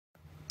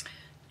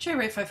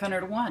J-Ray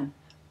 501.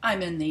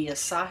 I'm in the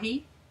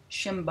Asahi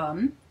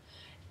Shimbun,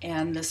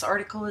 and this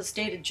article is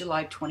dated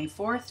July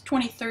 24th,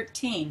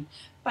 2013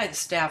 by the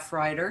staff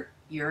writer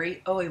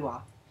Yuri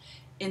Oiwa.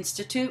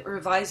 Institute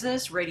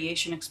revises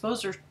radiation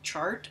exposure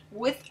chart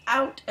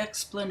without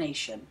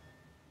explanation.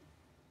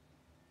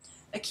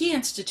 A key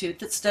institute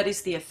that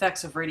studies the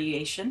effects of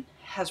radiation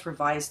has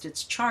revised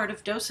its chart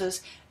of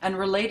doses and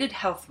related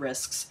health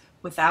risks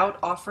without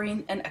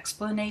offering an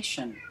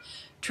explanation,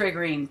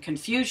 triggering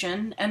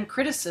confusion and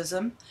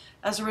criticism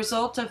as a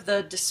result of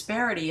the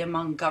disparity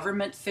among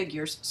government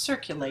figures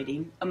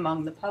circulating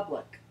among the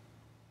public.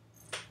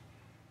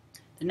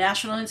 The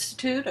National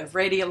Institute of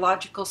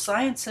Radiological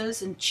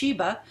Sciences in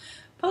Chiba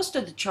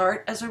posted the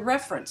chart as a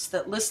reference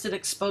that listed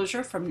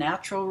exposure from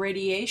natural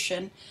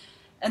radiation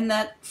and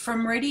that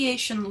from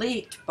radiation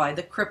leaked by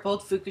the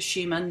crippled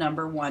Fukushima No.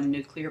 1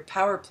 nuclear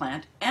power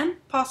plant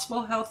and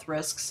possible health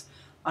risks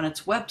on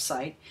its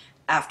website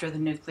after the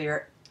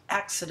nuclear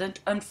accident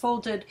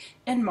unfolded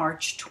in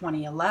March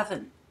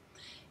 2011.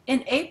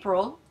 In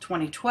April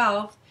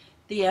 2012,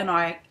 the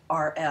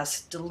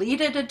NIRS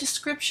deleted a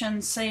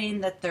description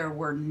saying that there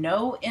were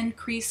no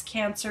increased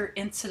cancer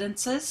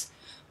incidences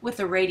with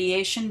a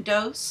radiation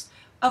dose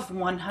of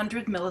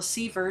 100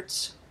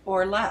 millisieverts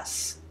or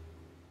less.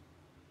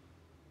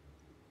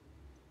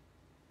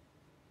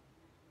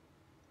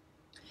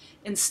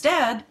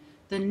 Instead,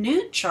 the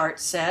new chart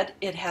said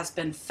it has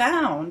been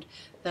found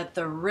that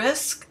the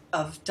risk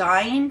of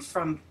dying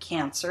from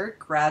cancer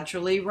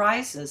gradually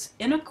rises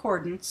in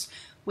accordance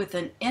with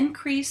an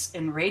increase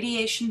in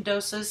radiation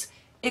doses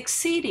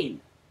exceeding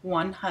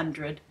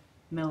 100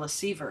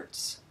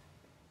 millisieverts.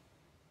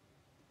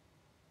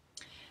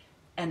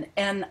 An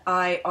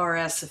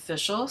NIRS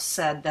official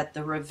said that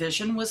the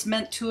revision was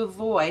meant to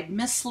avoid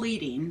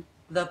misleading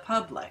the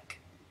public.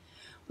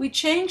 We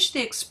changed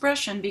the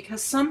expression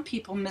because some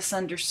people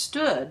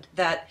misunderstood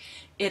that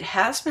it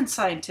has been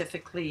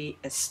scientifically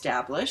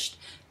established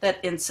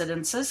that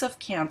incidences of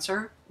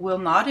cancer will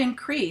not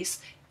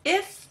increase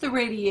if the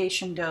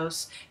radiation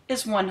dose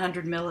is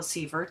 100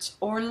 millisieverts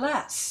or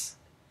less,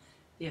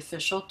 the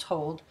official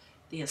told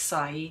the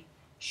Asahi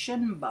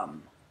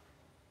Shimbun.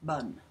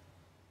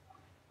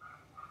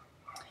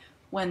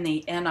 When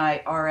the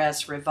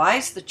NIRS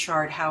revised the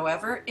chart,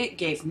 however, it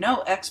gave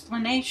no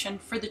explanation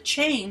for the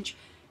change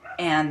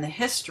and the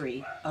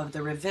history of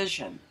the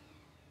revision.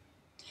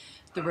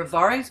 The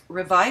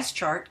revised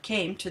chart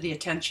came to the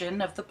attention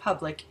of the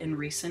public in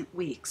recent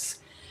weeks,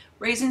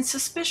 raising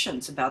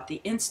suspicions about the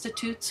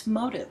Institute's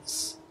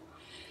motives.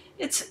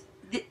 It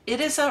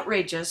is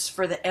outrageous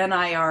for the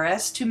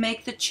NIRS to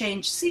make the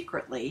change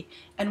secretly,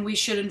 and we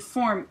should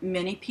inform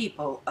many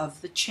people of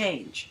the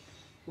change,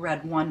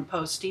 read one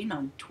posting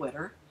on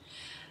Twitter.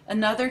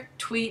 Another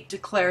tweet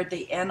declared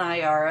the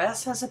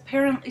NIRS has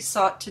apparently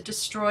sought to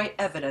destroy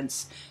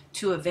evidence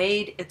to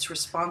evade its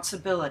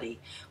responsibility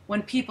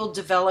when people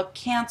develop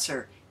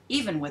cancer,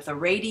 even with a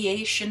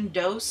radiation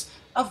dose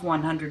of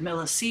 100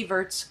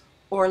 millisieverts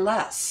or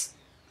less.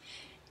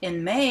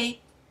 In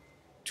May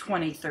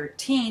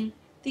 2013,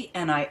 the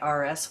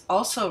NIRS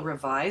also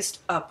revised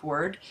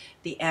upward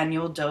the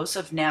annual dose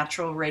of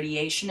natural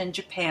radiation in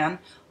Japan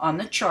on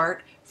the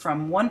chart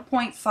from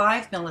 1.5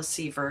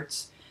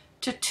 millisieverts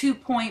to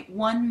 2.1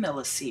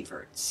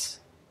 millisieverts.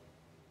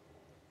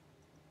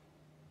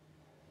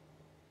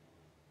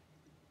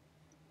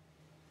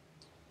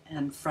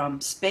 And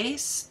from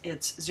space,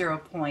 it's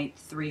 0.30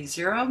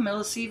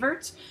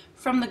 millisieverts,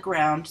 from the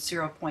ground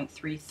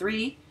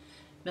 0.33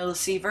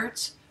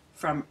 millisieverts,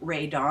 from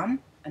radon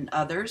and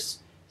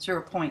others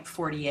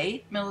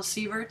 0.48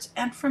 millisieverts,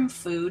 and from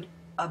food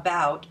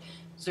about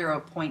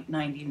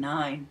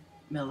 0.99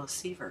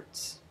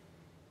 millisieverts.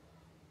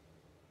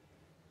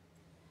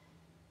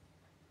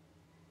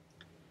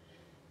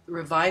 The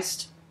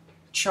revised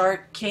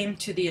chart came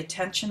to the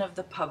attention of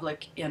the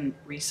public in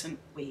recent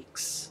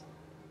weeks,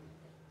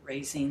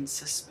 raising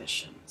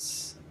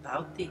suspicions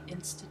about the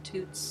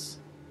Institute's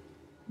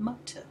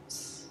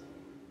motives.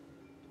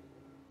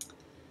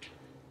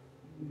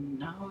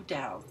 No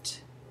doubt.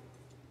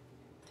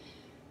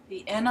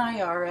 The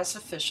NIRS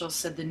official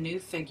said the new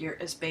figure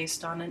is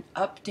based on an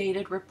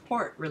updated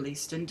report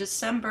released in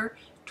December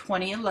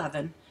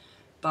 2011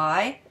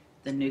 by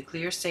the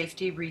Nuclear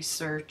Safety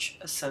Research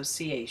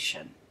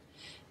Association.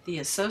 The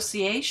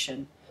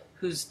association,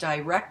 whose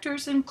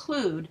directors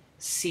include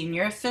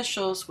senior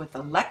officials with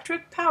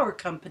electric power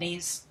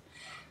companies,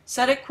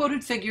 said it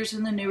quoted figures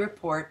in the new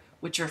report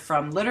which are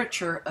from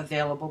literature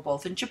available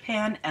both in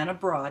Japan and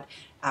abroad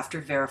after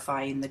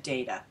verifying the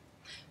data.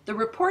 The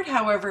report,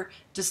 however,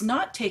 does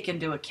not take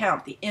into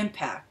account the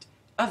impact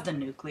of the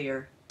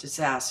nuclear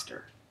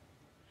disaster.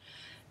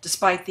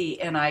 Despite the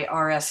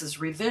NIRS's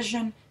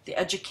revision, the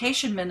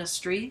Education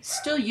Ministry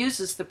still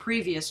uses the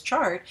previous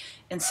chart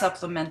in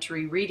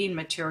supplementary reading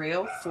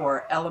material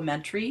for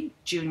elementary,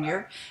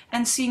 junior,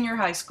 and senior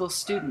high school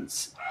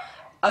students.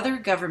 Other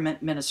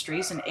government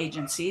ministries and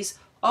agencies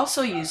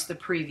also use the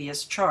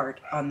previous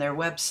chart on their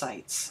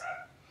websites.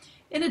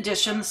 In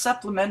addition, the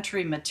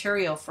supplementary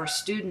material for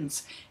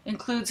students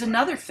includes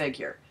another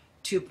figure,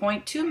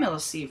 2.2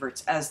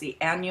 millisieverts, as the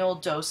annual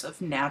dose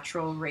of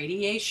natural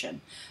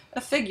radiation,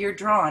 a figure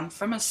drawn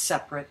from a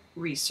separate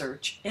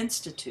research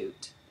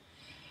institute.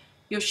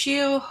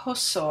 Yoshio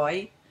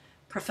Hosoi,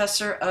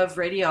 professor of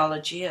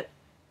radiology at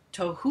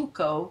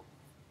Tohoku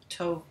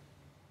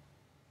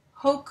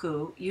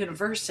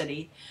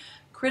University,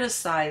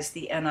 criticized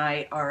the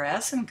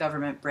NIRS and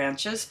government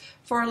branches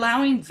for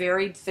allowing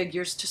varied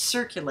figures to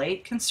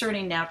circulate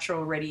concerning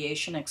natural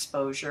radiation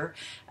exposure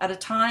at a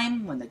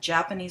time when the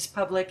Japanese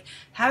public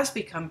has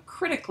become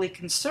critically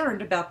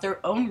concerned about their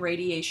own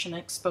radiation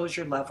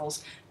exposure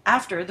levels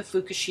after the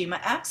Fukushima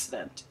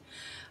accident.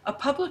 A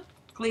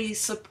publicly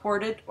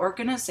supported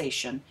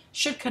organization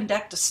should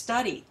conduct a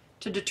study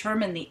to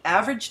determine the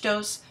average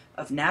dose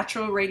of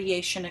natural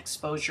radiation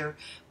exposure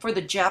for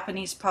the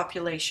Japanese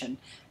population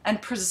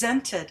and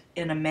present it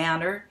in a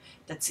manner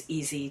that's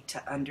easy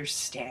to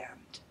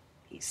understand,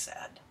 he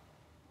said.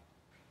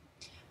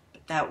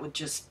 But that would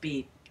just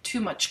be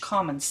too much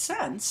common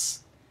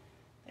sense.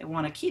 They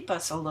want to keep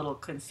us a little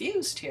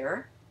confused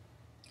here.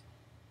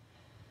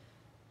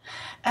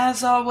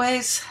 As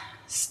always,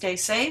 stay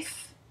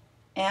safe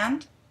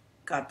and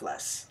God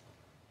bless.